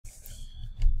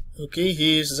Okay,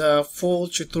 here's a full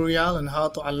tutorial on how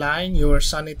to align your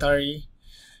sanitary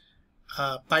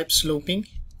pipe sloping.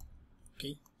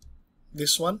 Okay,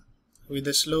 this one with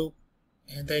the slope,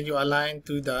 and then you align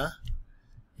to the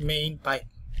main pipe.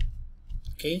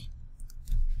 Okay,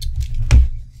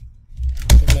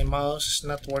 I think my mouse is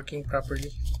not working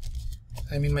properly.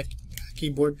 I mean my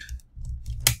keyboard.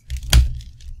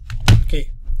 Okay,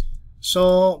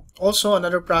 so also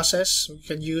another process we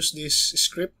can use this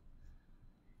script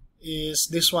is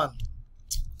this one.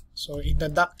 So in the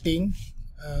ducting,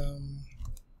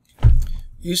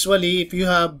 usually if you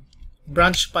have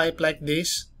branch pipe like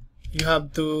this, you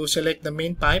have to select the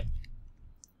main pipe,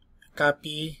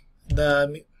 copy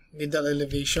the middle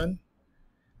elevation,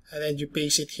 and then you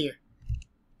paste it here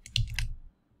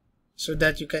so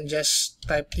that you can just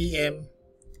type TM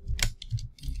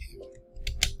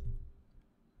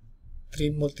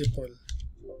trim multiple.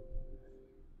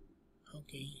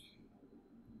 Okay,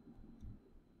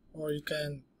 or you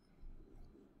can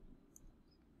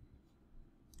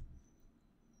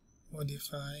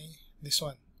modify this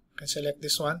one. You can select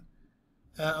this one,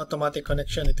 automatic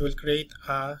connection. It will create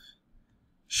a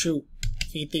shoe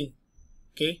fitting.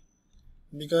 Okay,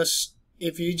 because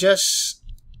if you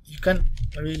can't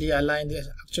really align this.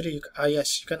 Actually,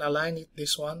 yes, you can align it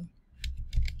this one,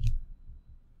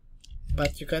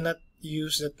 but you cannot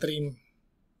use the trim.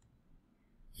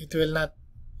 It will not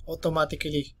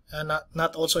automatically,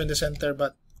 not also in the center,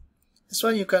 but this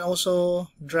one you can also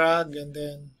drag and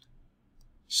then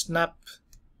snap.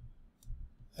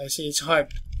 I see it's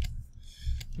hard,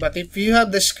 but if you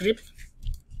have the script,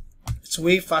 it's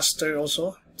way faster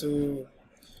also to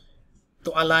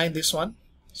align this one.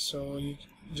 So you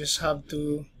just have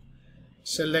to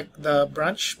select the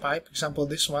branch pipe, example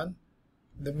this one,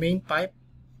 the main pipe,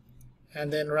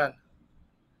 and then run.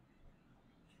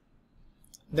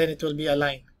 Then it will be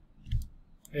aligned,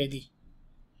 ready.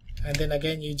 And then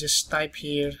again you just type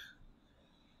here,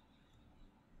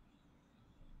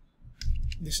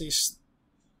 this is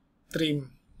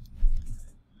trim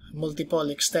multiple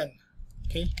extend.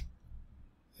 Okay,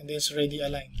 and then it's ready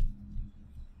aligned.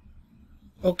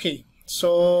 Okay,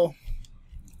 so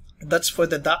that's for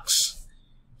the ducts.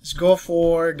 Let's go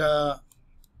for the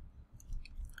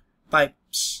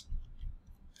pipes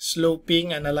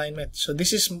sloping and alignment. So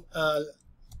this is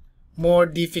more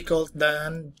difficult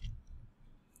than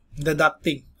the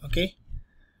ducting. Okay,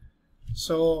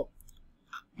 so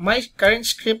my current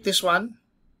script, this one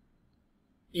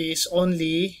is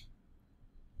only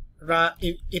run,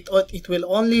 it will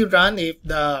only run if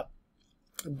the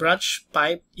branch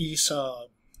pipe is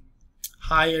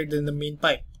higher than the main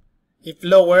pipe. If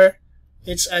lower,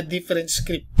 it's a different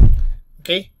script.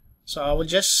 Okay, so I will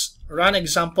just run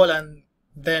example and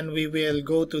then we will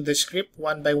go to the script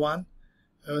one by one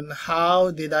on how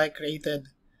did I created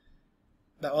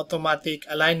the automatic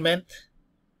alignment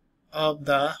of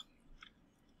the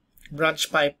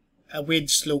branch pipe with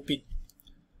sloping.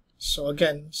 So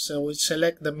again, so we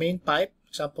select the main pipe,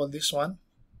 example this one,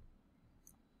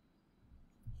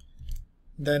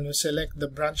 then we select the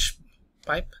branch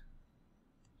pipe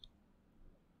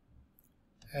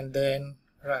and then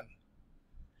run.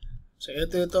 So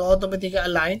it automatically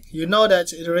align. You know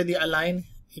that it's already aligned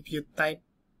if you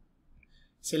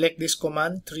select this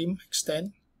command, trim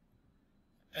extend,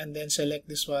 and then select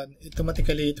this one.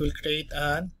 Automatically it will create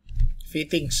an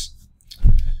fittings.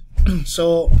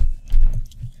 So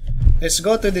let's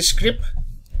go to the script.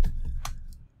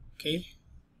 Okay,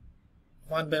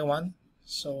 one by one.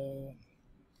 So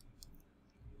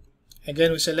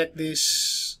again we select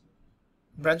this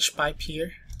branch pipe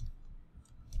here,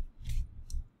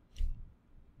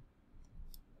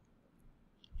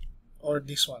 or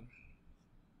this one.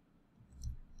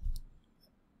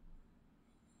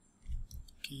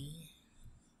 Okay,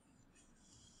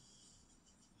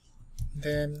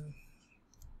 then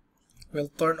we'll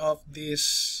turn off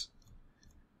this,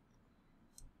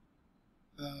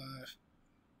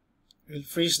 we'll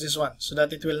freeze this one so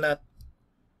that it will not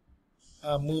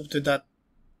move to that.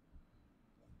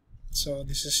 So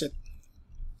this is it.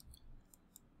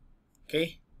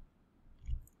 Okay,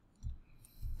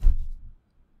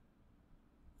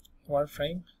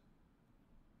 wireframe,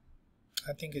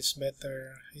 I think it's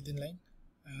better hidden line.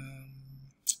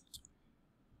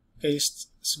 Okay,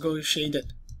 let's go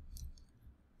shaded.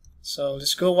 So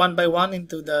let's go one by one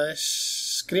into the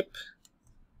script,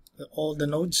 all the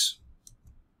nodes.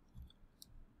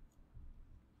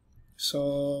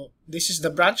 So this is the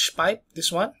branch pipe,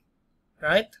 this one,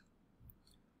 right?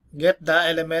 Get the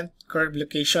element curve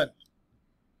location.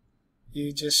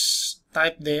 You just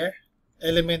type there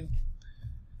element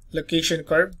location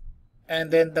curve and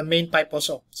then the main pipe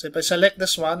also. So if I select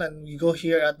this one and we go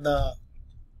here at the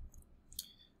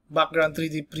background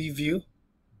 3D preview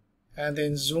and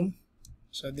then zoom,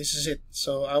 so this is it.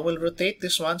 So I will rotate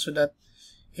this one so that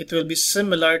it will be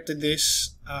similar to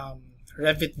this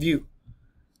Revit view.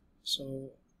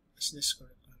 So is this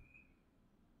correct one?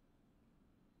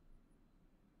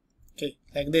 Okay,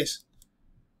 like this.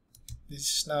 This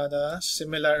is now the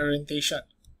similar orientation.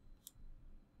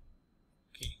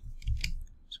 Okay,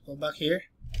 so go back here.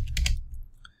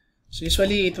 So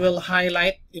usually it will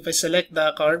highlight if I select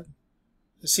the curve.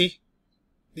 You see,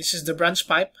 this is the branch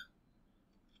pipe,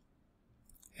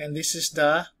 and this is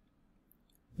the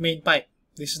main pipe.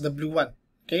 This is the blue one.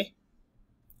 Okay.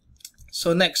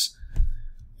 So next,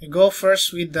 we go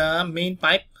first with the main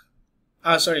pipe.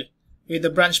 With the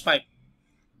branch pipe.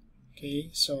 Okay,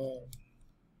 so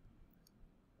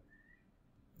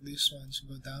this one should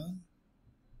go down.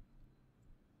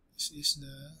 This is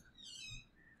the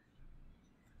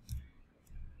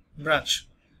branch.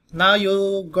 Now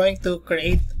you're going to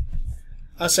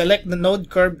select the node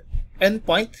curve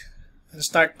endpoint and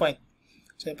start point.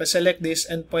 So if I select this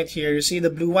endpoint here, you see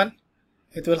the blue one,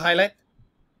 it will highlight.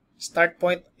 Start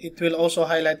point, it will also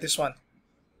highlight this one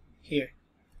here.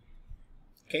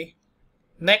 Okay.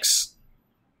 Next,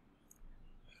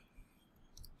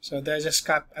 so I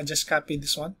just copied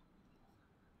this one.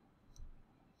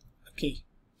 Okay.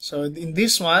 So in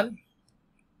this one,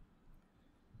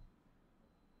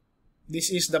 this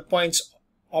is the points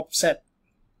offset.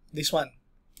 This one,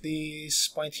 this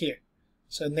point here.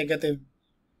 So negative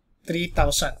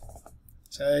 3000.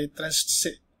 So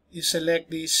you select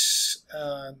these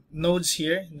nodes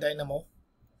here in Dynamo.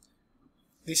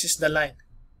 This is the line.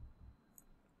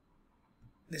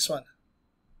 This one.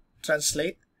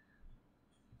 Translate.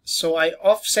 So I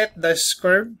offset this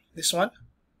curve, this one,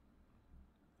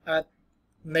 at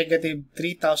negative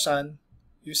 3000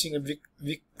 using a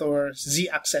vector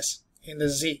z-axis in the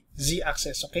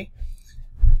z-axis. Okay.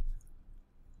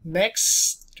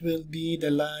 Next will be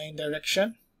the line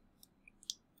direction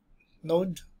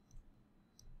node.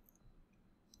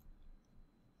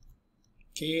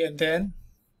 Okay, and then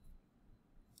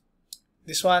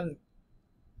this one,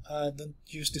 don't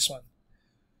use this one.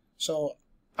 So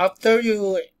after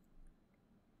you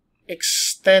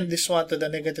extend this one to the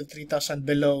negative 3000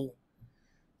 below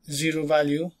 0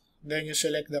 value, then you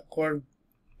select the curve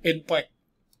endpoint.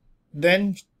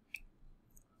 Then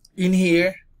in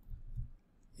here,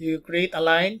 you create a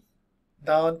line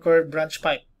down curve branch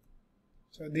pipe.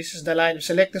 So this is the line. You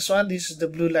select this one. This is the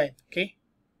blue line. Okay.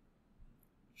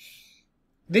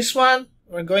 This one,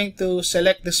 we're going to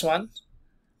select this one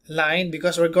line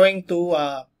because we're going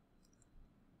to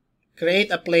create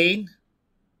a plane.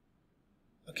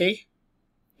 Okay,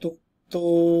 to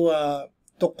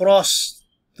cross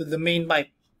to the main pipe,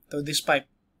 to this pipe.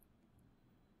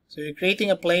 So you're creating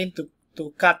a plane to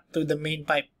cut to the main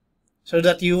pipe, so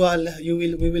that we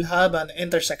will have an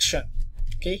intersection.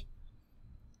 Okay.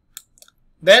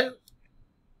 Then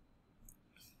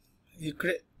you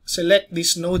select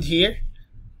this node here.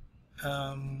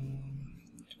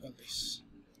 This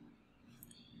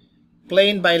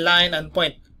plane by line and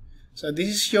point. So this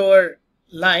is your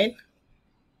line,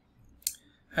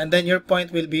 and then your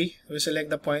point will be, we select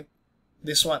the point,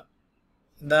 this one,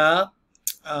 the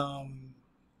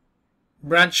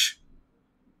branch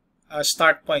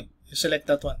start point. You select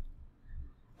that one.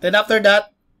 Then after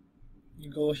that,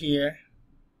 you go here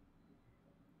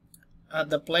at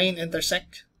the plane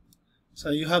intersect. So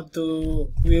you have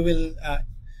to, we will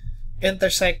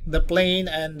intersect the plane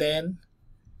and then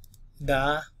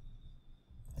the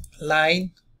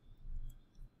line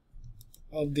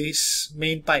of this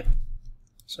main pipe.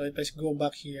 So if I go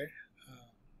back here,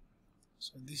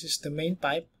 so this is the main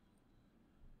pipe.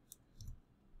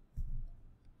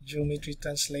 Geometry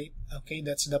translate. Okay,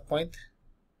 that's the point.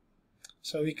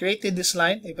 So we created this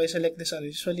line. If I select this one,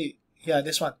 usually, yeah,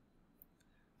 this one.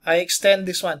 I extend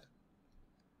this one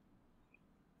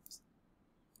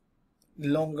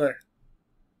longer,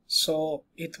 so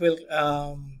it will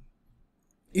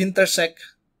intersect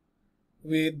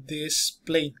with this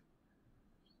plane.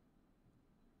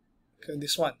 Okay,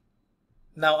 this one.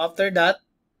 Now after that,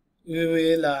 we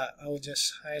will I will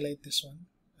just highlight this one.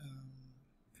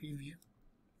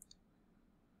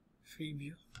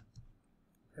 Preview,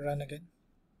 run again.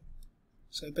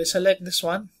 So if I select this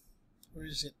one, where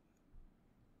is it?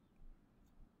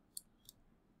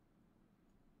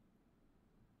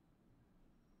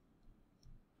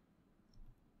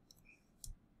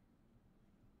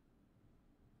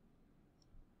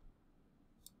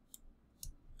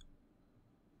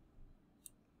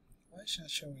 Why is it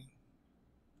not showing?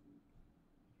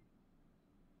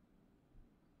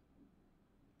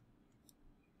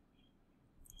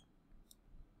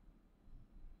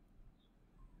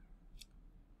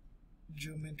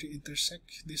 geometry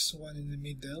intersect this one in the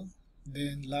middle,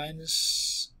 then line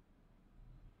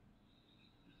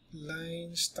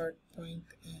start point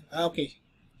and, okay,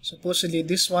 supposedly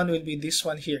this one will be this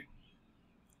one here,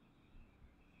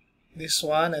 this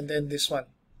one, and then this one.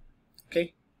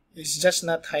 Okay, it's just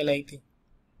not highlighting.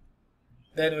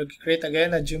 Then we'll create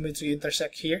again a geometry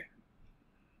intersect here,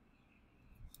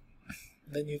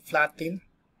 then you flatten,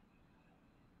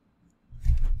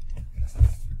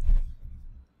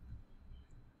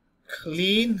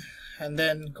 clean, and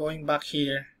then going back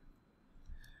here,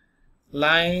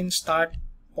 line start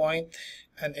point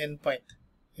and end point.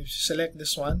 If you select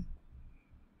this one,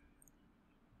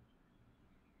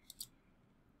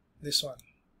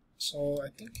 so I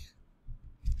think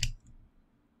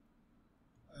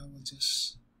I will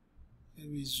just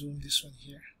maybe zoom this one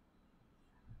here.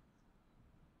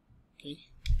 Okay,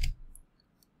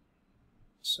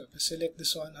 so if I select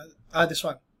this one, this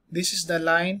one, this is the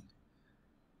line,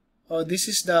 or this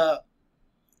is the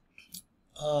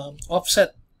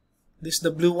offset, this is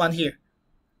the blue one here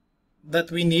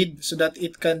that we need so that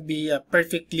it can be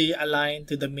perfectly aligned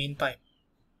to the main pipe.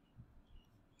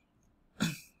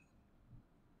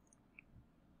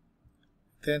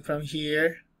 Then from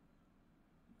here,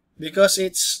 because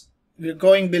we're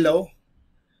going below,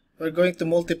 we're going to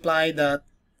multiply that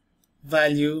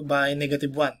value by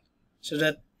 -1, so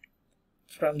that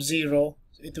from 0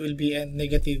 it will be a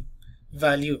negative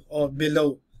value, or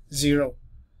below 0.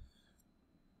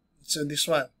 So this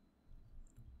one.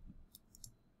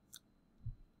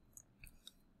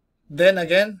 Then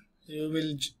again, you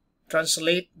will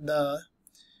translate the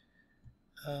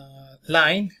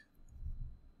line,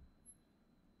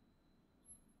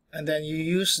 and then you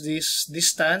use this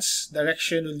distance,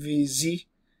 direction will be Z,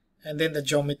 and then the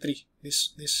geometry,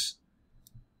 this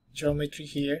geometry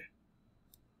here.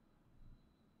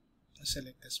 Let's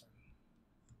select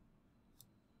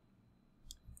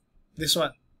this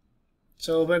one.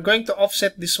 So we're going to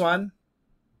offset this one,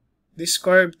 this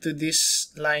curve, to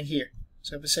this line here.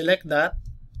 So if we select that,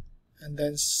 and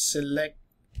then select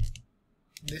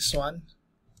this one,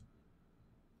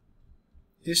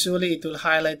 usually it will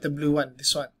highlight the blue one,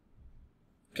 this one.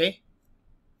 Okay,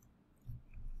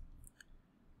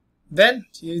 then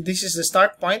this is the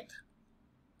start point,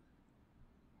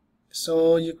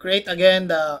 so you create again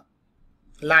the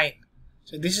line.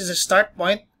 So this is the start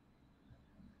point,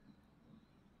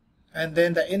 and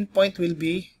then the end point will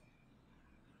be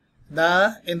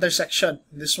the intersection,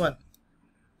 this one.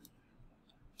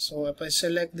 So if I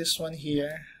select this one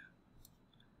here,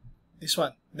 this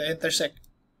one, the intersect,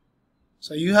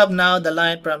 so you have now the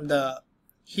line from the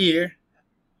here,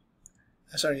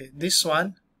 this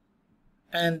one,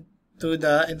 and to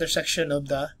the intersection of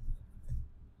the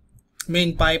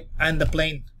main pipe and the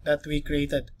plane that we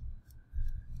created.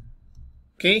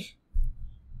 Okay,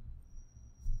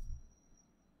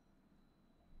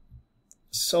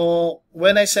 so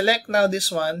when I select now this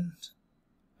one,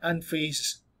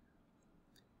 unfreeze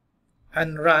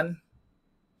and run,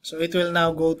 so it will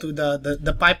now go to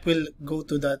the pipe will go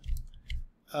to the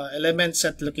element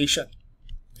set location.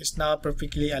 It's now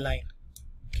perfectly aligned.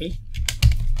 Okay,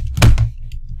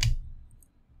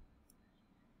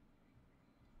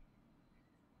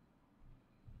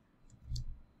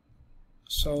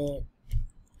 so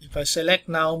if I select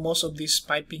now most of this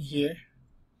piping here,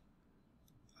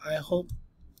 I hope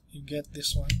you get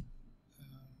this one.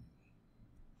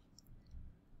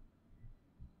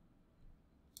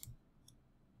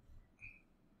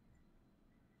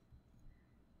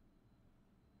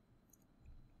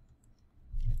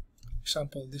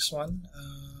 Example, this one.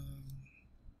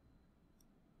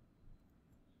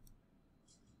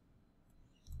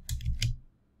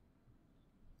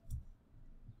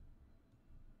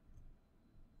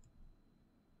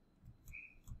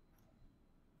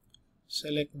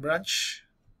 Select branch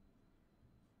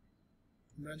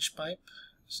pipe,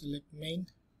 select main,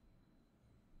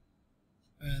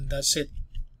 and that's it.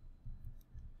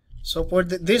 So for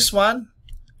this one,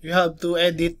 you have to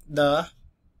edit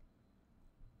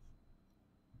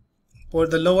for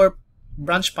the lower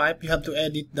branch pipe, you have to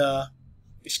edit the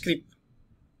script,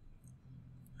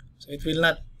 so it will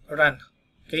not run.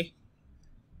 Okay,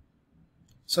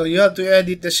 so you have to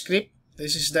edit the script.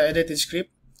 This is the edited script.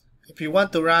 If you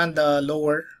want to run the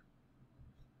lower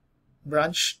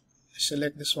branch,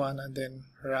 select this one and then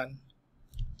run,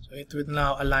 so it will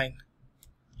now align.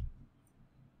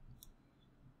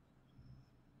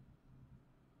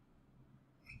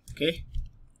 Okay,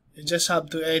 you just have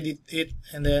to edit it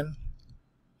and then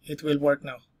it will work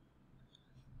now.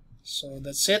 So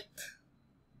that's it.